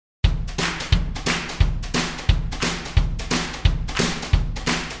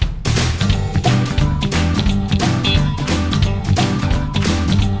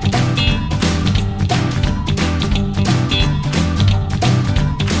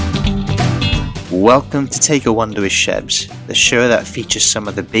Welcome to Take a Wander with Shebs, the show that features some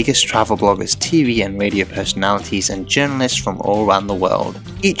of the biggest travel bloggers, TV and radio personalities and journalists from all around the world.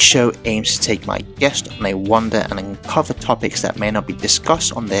 Each show aims to take my guest on a wander and uncover topics that may not be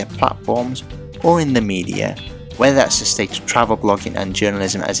discussed on their platforms or in the media, whether that's the state of travel blogging and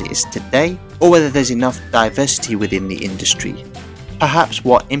journalism as it is today, or whether there's enough diversity within the industry. Perhaps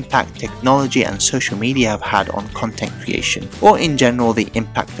what impact technology and social media have had on content creation, or in general the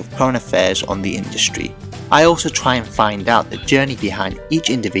impact of current affairs on the industry. I also try and find out the journey behind each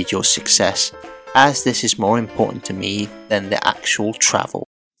individual's success, as this is more important to me than the actual travel.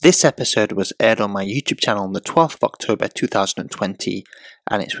 This episode was aired on my YouTube channel on the 12th of October 2020,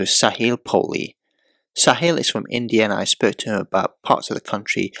 and it's with Sahil Poli. Sahil is from India, and I spoke to him about parts of the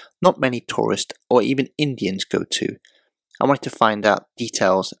country not many tourists or even Indians go to. I wanted to find out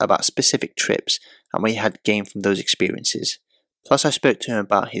details about specific trips and what he had gained from those experiences. Plus, I spoke to him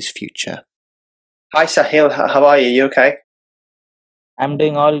about his future. Hi Sahil, how are you? You okay? I'm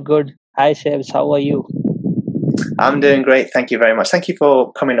doing all good. Hi Shebs, how are you? I'm doing great, thank you very much. Thank you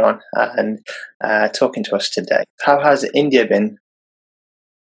for coming on and talking to us today. How has India been?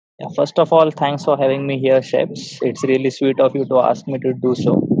 Yeah, first of all, thanks for having me here, Shebs. It's really sweet of you to ask me to do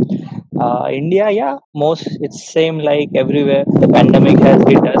so. India, it's same like everywhere. The pandemic has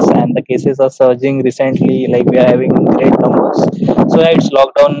hit us, and the cases are surging recently. Like we are having great numbers. So it's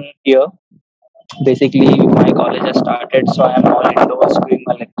lockdown here. Basically, my college has started, so I am all indoors doing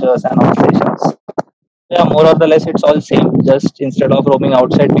my lectures and observations. Yeah, more or less, it's all same. Just instead of roaming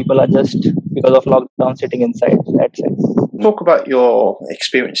outside, people are just because of lockdown sitting inside. That's it. Talk about your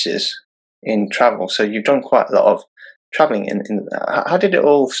experiences in travel. So you've done quite a lot of traveling. How did it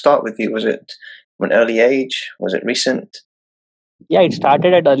all start with you? Was it from an early age? Was it recent? Yeah, it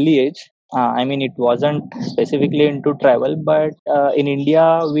started at early age. It wasn't specifically into travel, but in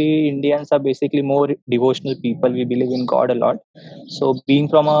India, we Indians are basically more devotional people. We believe in God a lot. So, being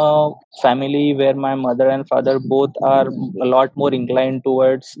from a family where my mother and father both are a lot more inclined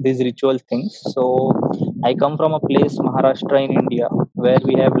towards these ritual things. So, I come from a place, Maharashtra in India, where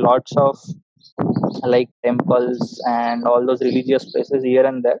we have lots of like temples and all those religious places here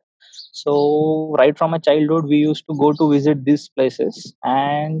and there. So right from a childhood we used to go to visit these places,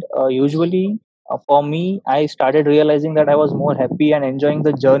 and usually for me I started realizing that I was more happy and enjoying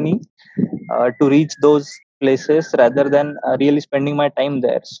the journey to reach those places rather than really spending my time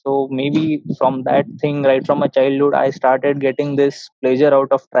there. So maybe from that thing, right from a childhood, I started getting this pleasure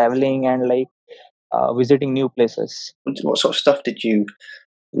out of traveling and like visiting new places. What sort of stuff did you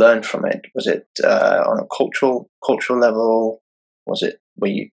learn from it? Was it on a cultural level? Were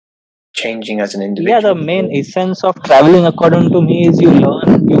you changing as an individual? Yeah, the main essence of traveling according to me is you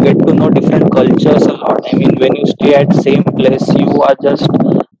learn, you get to know different cultures a lot. When you stay at same place, you are just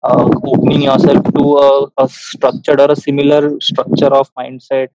opening yourself to a structured or a similar structure of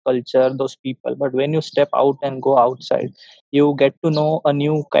mindset, culture, those people. But when you step out and go outside, you get to know a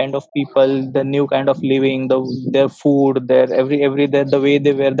new kind of people, the new kind of living, their food, their the way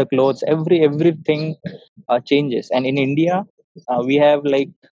they wear the clothes, everything changes. And in India, we have like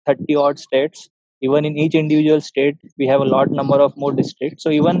 30 odd states. Even in each individual state we have a lot number of more districts.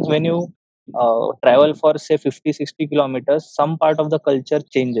 So even when you travel for say 50-60 kilometers, some part of the culture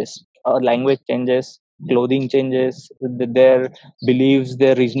changes, language changes, clothing changes, their beliefs,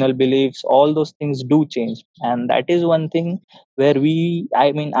 their regional beliefs, all those things do change. And that is one thing where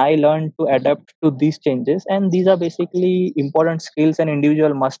I learned to adapt to these changes, and these are basically important skills an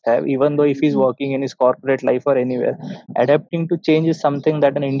individual must have, even though if he's working in his corporate life or anywhere. Adapting to change is something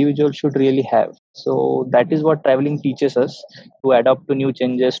that an individual should really have. So that is what traveling teaches us, to adapt to new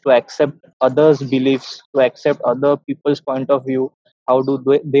changes, to accept others beliefs, to accept other people's point of view, how do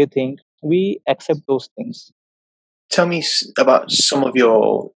they think. We accept those things. Tell me about some of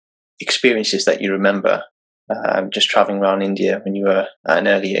your experiences that you remember just traveling around India when you were at an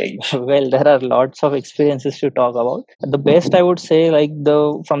early age. Well, there are lots of experiences to talk about. The best I would say, like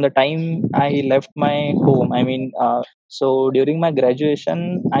from the time I left my home. So during my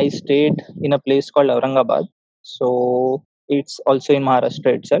graduation, I stayed in a place called Aurangabad. So it's also in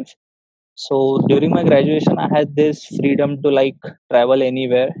Maharashtra itself. So during my graduation, I had this freedom to like travel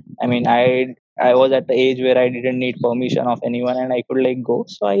anywhere. I was at the age where I didn't need permission of anyone and I could like go.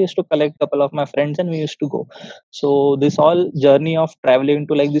 So I used to collect a couple of my friends and we used to go. So this all journey of traveling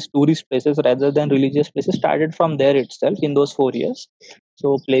to like these tourist places rather than religious places started from there itself in those 4 years.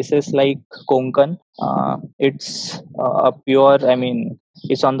 So places like Konkan, it's a pure.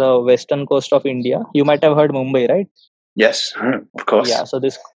 It's on the western coast of India. You might have heard Mumbai, right? Yes, of course. So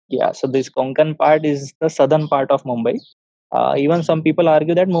this Konkan part is the southern part of Mumbai. Even some people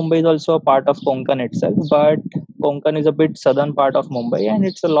argue that Mumbai is also a part of Konkan itself, but Konkan is a bit southern part of Mumbai and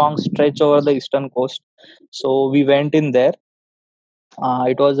it's a long stretch over the eastern coast. So we went in there.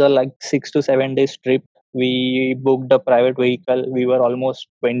 It was a like 6 to 7 days trip. We booked a private vehicle. We were almost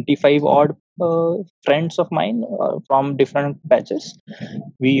 25 odd friends of mine from different batches.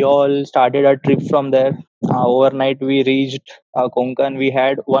 We all started our trip from there. Overnight, we reached Konkan. We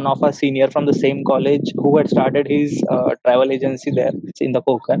had one of our senior from the same college who had started his travel agency there in the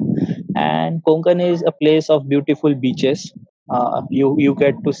Konkan. And Konkan is a place of beautiful beaches. You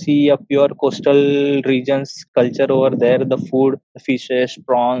get to see a pure coastal regions culture over there. The food, the fishes,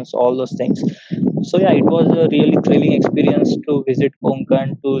 prawns, all those things. So yeah, it was a really thrilling experience to visit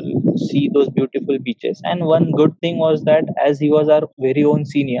Konkan to see those beautiful beaches. And one good thing was that as he was our very own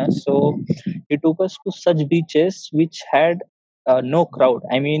senior, so he took us to such beaches which had no crowd.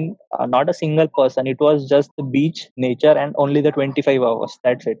 I mean, not a single person. It was just the beach, nature, and only the 25 hours.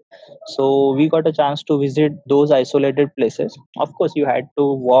 That's it. So we got a chance to visit those isolated places. Of course, you had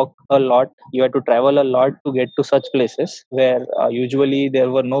to walk a lot. You had to travel a lot to get to such places where usually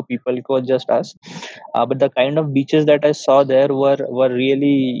there were no people. It was just us. But the kind of beaches that I saw there were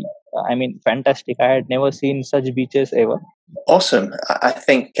really, I mean, fantastic. I had never seen such beaches ever. Awesome. I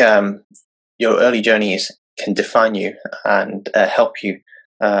think your early journeys can define you and help you.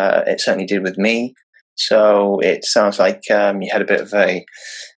 It certainly did with me. So it sounds like you had a bit of an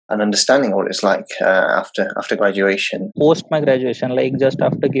understanding of what it's like after graduation. Post my graduation, like just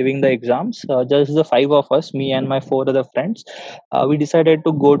after giving the exams, just the five of us, me and my four other friends, we decided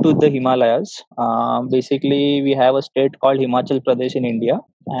to go to the Himalayas. Basically, we have a state called Himachal Pradesh in India,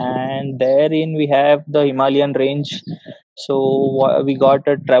 and therein we have the Himalayan range. So we got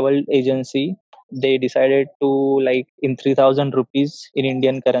a travel agency. They decided to, like, in 3,000 rupees in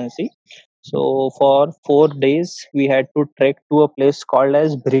Indian currency. So for 4 days, we had to trek to a place called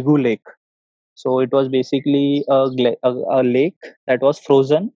as Brigu Lake. So it was basically a lake that was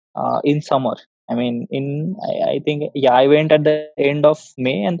frozen in summer. I mean, I think, yeah, I went at the end of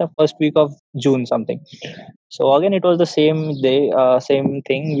May and the first week of June something. So again, it was the same day, same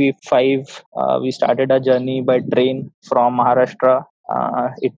thing. We started our journey by train from Maharashtra.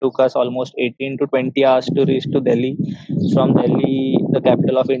 It took us almost 18 to 20 hours to reach to Delhi. From Delhi, the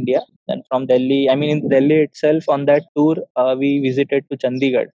capital of India. Then from Delhi, I mean, in Delhi itself, on that tour, we visited to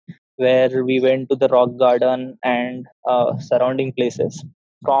Chandigarh, where we went to the rock garden and surrounding places.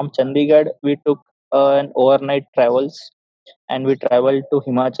 From Chandigarh, we took an overnight travels and we traveled to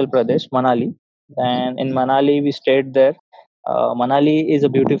Himachal Pradesh, Manali. And in Manali, we stayed there. Manali is a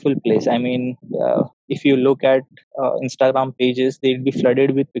beautiful place. I mean, if you look at Instagram pages, they'll be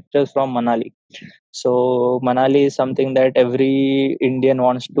flooded with pictures from Manali. So Manali is something that every Indian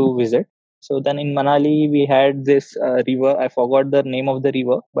wants to visit. So then in Manali, we had this river. I forgot the name of the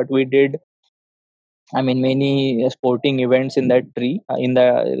river, but we did, I mean, many sporting events in that in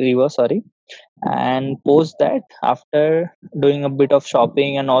the river, sorry. And post that, after doing a bit of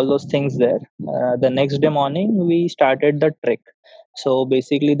shopping and all those things there, the next day morning, we started the trek. So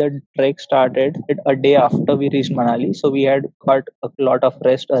basically, the trek started a day after we reached Manali. So we had got a lot of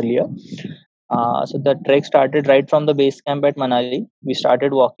rest earlier. So the trek started right from the base camp at Manali. We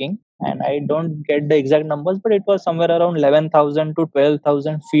started walking, and I don't get the exact numbers, but it was somewhere around 11,000 to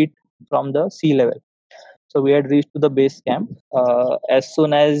 12,000 feet from the sea level. So we had reached to the base camp. As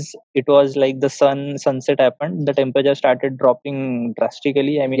soon as it was like the sunset happened, the temperature started dropping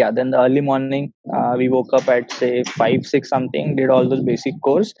drastically. I mean, yeah. Then the early morning, we woke up at say 5 6 something, did all those basic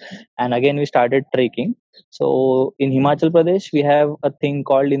course, and again we started trekking. So in Himachal Pradesh, we have a thing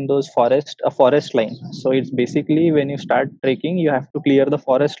called in those a forest line. So it's basically when you start trekking, you have to clear the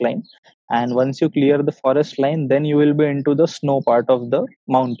forest line, and once you clear the forest line, then you will be into the snow part of the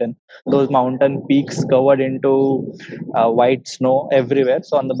mountain. Those mountain peaks covered into white snow everywhere.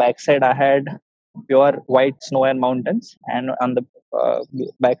 So on the backside, I had pure white snow and mountains, and on the uh,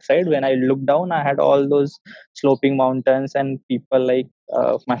 backside, when I looked down, I had all those sloping mountains and people like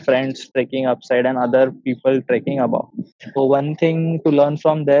my friends trekking upside and other people trekking above. So one thing to learn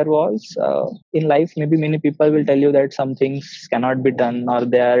from there was, in life, maybe many people will tell you that some things cannot be done or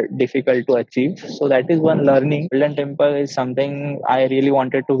they are difficult to achieve. So that is one learning. Golden Temple is something I really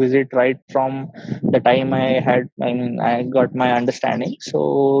wanted to visit right from the time I got my understanding.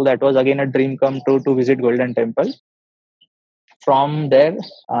 So that was again a dream come true to visit Golden Temple. From there,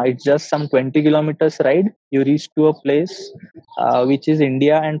 it's just some 20 kilometers ride. You reach to a place which is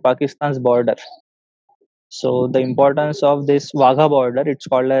India and Pakistan's border. So the importance of this Wagha border, it's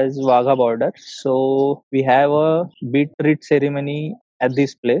called as Wagha border. So we have a beat retreat ceremony at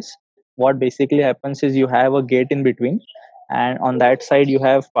this place. What basically happens is you have a gate in between, and on that side you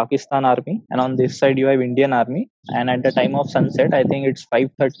have Pakistan army, and on this side you have Indian army. And at the time of sunset, I think it's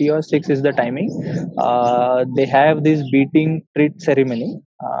 5:30 or 6 is the timing. They have this beating treat ceremony.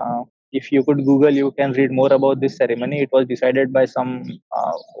 If you could Google, you can read more about this ceremony. It was decided by some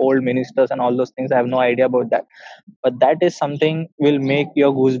old ministers and all those things. I have no idea about that, but that is something will make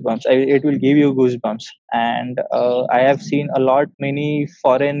your goosebumps. It will give you goosebumps. And I have seen a lot many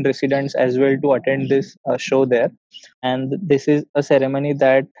foreign residents as well to attend this show there. And this is a ceremony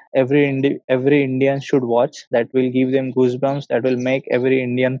that every Indian should watch. That will give them goosebumps. That will make every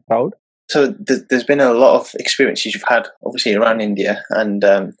Indian proud. So there's been a lot of experiences you've had, obviously, around India, and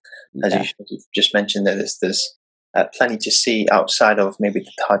as you've just mentioned, there's plenty to see outside of maybe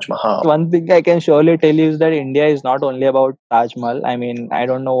the Taj Mahal. One thing I can surely tell you is that India is not only about Taj Mahal. I mean, I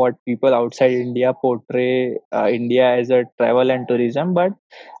don't know what people outside India portray India as a travel and tourism, but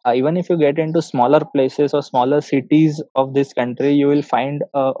even if you get into smaller places or smaller cities of this country, you will find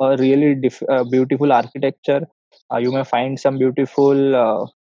a really beautiful architecture. You may find some beautiful,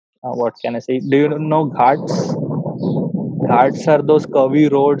 what can I say? Do you know ghats? Ghats are those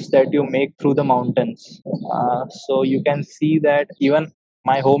curvy roads that you make through the mountains. So you can see that even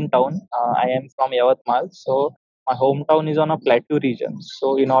my hometown, I am from Yavatmal, so my hometown is on a plateau region.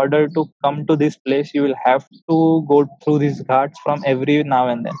 So in order to come to this place, you will have to go through these ghats from every now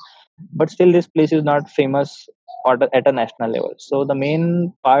and then. But still, this place is not famous at a national level. So the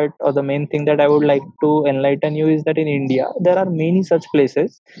main part or the main thing that I would like to enlighten you is that in India there are many such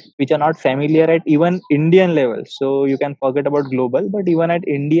places which are not familiar at even Indian level. So you can forget about global, but even at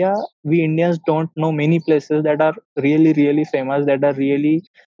India, we Indians don't know many places that are really, really famous, that are really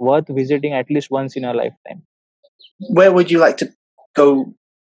worth visiting at least once in a lifetime. Where would you like to go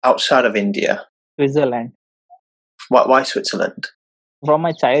outside of India? Switzerland. Why Switzerland? From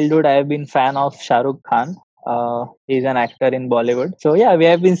my childhood, I have been fan of Shah Rukh Khan. He's an actor in Bollywood. So yeah, we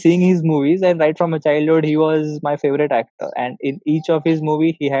have been seeing his movies, and right from my childhood, he was my favorite actor. And in each of his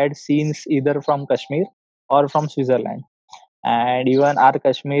movie, he had scenes either from Kashmir or from Switzerland. And even our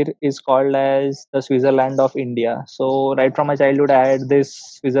Kashmir is called as the Switzerland of India. So right from my childhood, I had this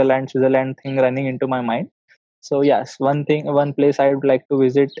Switzerland thing running into my mind. So yes, one place I would like to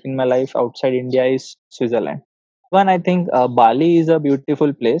visit in my life outside India is Switzerland. One, I think Bali is a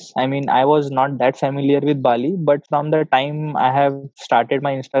beautiful place. I mean, I was not that familiar with Bali, but from the time I have started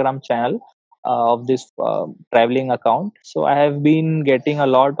my Instagram channel of this traveling account, so I have been getting a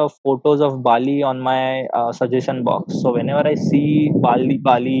lot of photos of Bali on my suggestion box. So whenever I see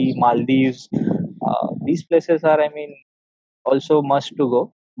Bali, Maldives, these places are, I mean, also must to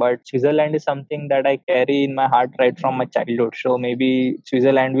go. But Switzerland is something that I carry in my heart right from my childhood. So maybe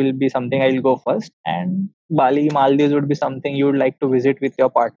Switzerland will be something I'll go first, and Bali, Maldives would be something you would like to visit with your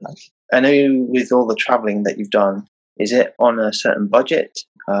partners. I know with all the traveling that you've done, is it on a certain budget?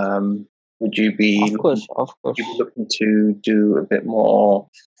 Would you be Of course, of would course. you be looking to do a bit more?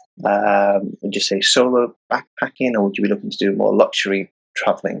 Would you say solo backpacking, or would you be looking to do more luxury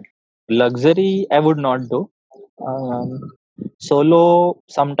traveling? Luxury, I would not do. Um, Solo,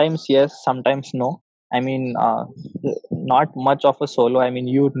 sometimes yes, sometimes no. I mean, not much of a solo. I mean,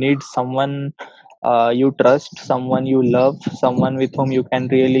 you need someone you trust, someone you love, someone with whom you can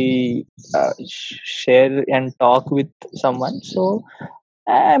really share and talk with someone. So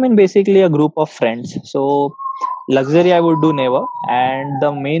I mean, basically a group of friends. So luxury I would do never. And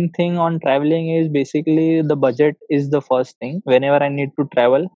the main thing on traveling is basically the budget is the first thing. Whenever I need to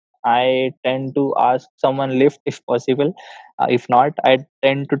travel, I tend to ask someone lift if possible. If not, I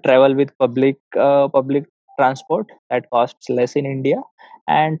tend to travel with public transport that costs less in India.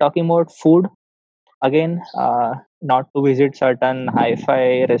 And talking about food, again, not to visit certain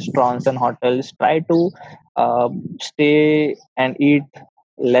hi-fi restaurants and hotels. Try to stay and eat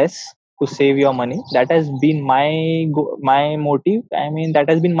less to save your money. That has been my motive. I mean, that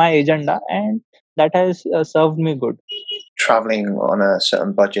has been my agenda, and that has served me good. Traveling on a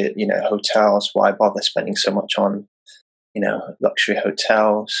certain budget, hotels. Why bother spending so much on luxury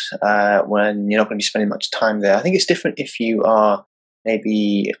hotels when you're not going to be spending much time there? I think it's different if you are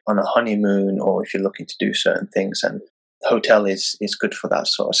maybe on a honeymoon or if you're looking to do certain things, and the hotel is good for that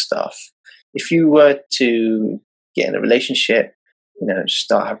sort of stuff. If you were to get in a relationship,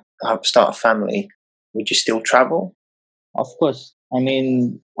 start a family, would you still travel? Of course, I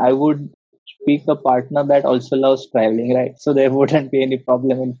mean, I would pick a partner that also loves traveling, right? So there wouldn't be any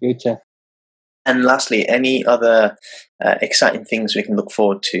problem in future. And lastly, any other exciting things we can look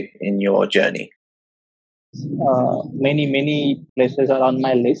forward to in your journey? Many places are on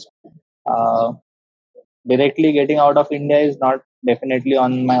my list. Uh, Directly getting out of India is not definitely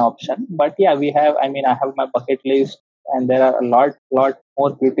on my option, but yeah, we have. I mean, I have my bucket list and there are a lot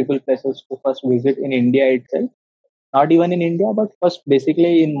more beautiful places to first visit in India itself. Not even in India, but first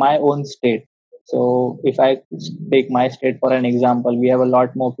basically in my own state. So if I take my state for an example, we have a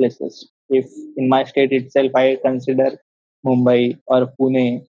lot more places. If in my state itself I consider Mumbai or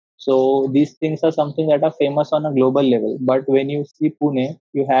Pune, so these things are something that are famous on a global level. But when you see Pune,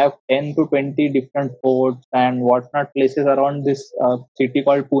 you have 10 to 20 different forts and whatnot places around this city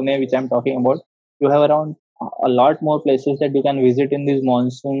called Pune, which I'm talking about. You have around a lot more places that you can visit in these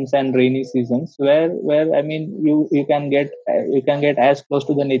monsoons and rainy seasons where I mean you can get as close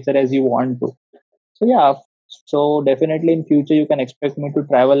to the nature as you want to. So yeah, so definitely in future you can expect me to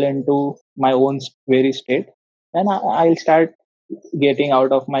travel into my own very state, and I'll start getting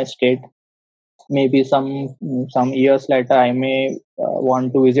out of my state. Maybe some years later I may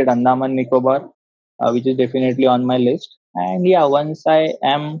want to visit Andaman Nicobar, which is definitely on my list. And yeah, once I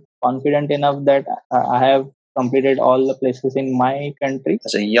am confident enough that I have completed all the places in my country.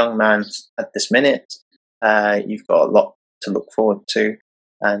 As a young man at this minute, you've got a lot to look forward to,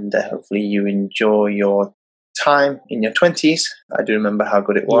 and hopefully you enjoy your time in your 20s. I do remember how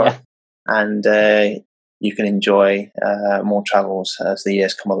good it was, and you can enjoy more travels as the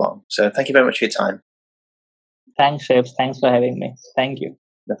years come along. So thank you very much for your time. Thanks, Chefs. Thanks for having me. Thank you.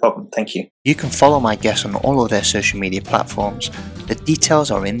 No problem. Thank you. You can follow my guests on all of their social media platforms. The details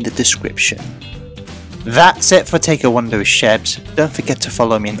are in the description. That's it for Take a Wonder with Shebs. Don't forget to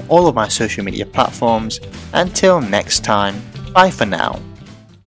follow me on all of my social media platforms. Until next time, bye for now.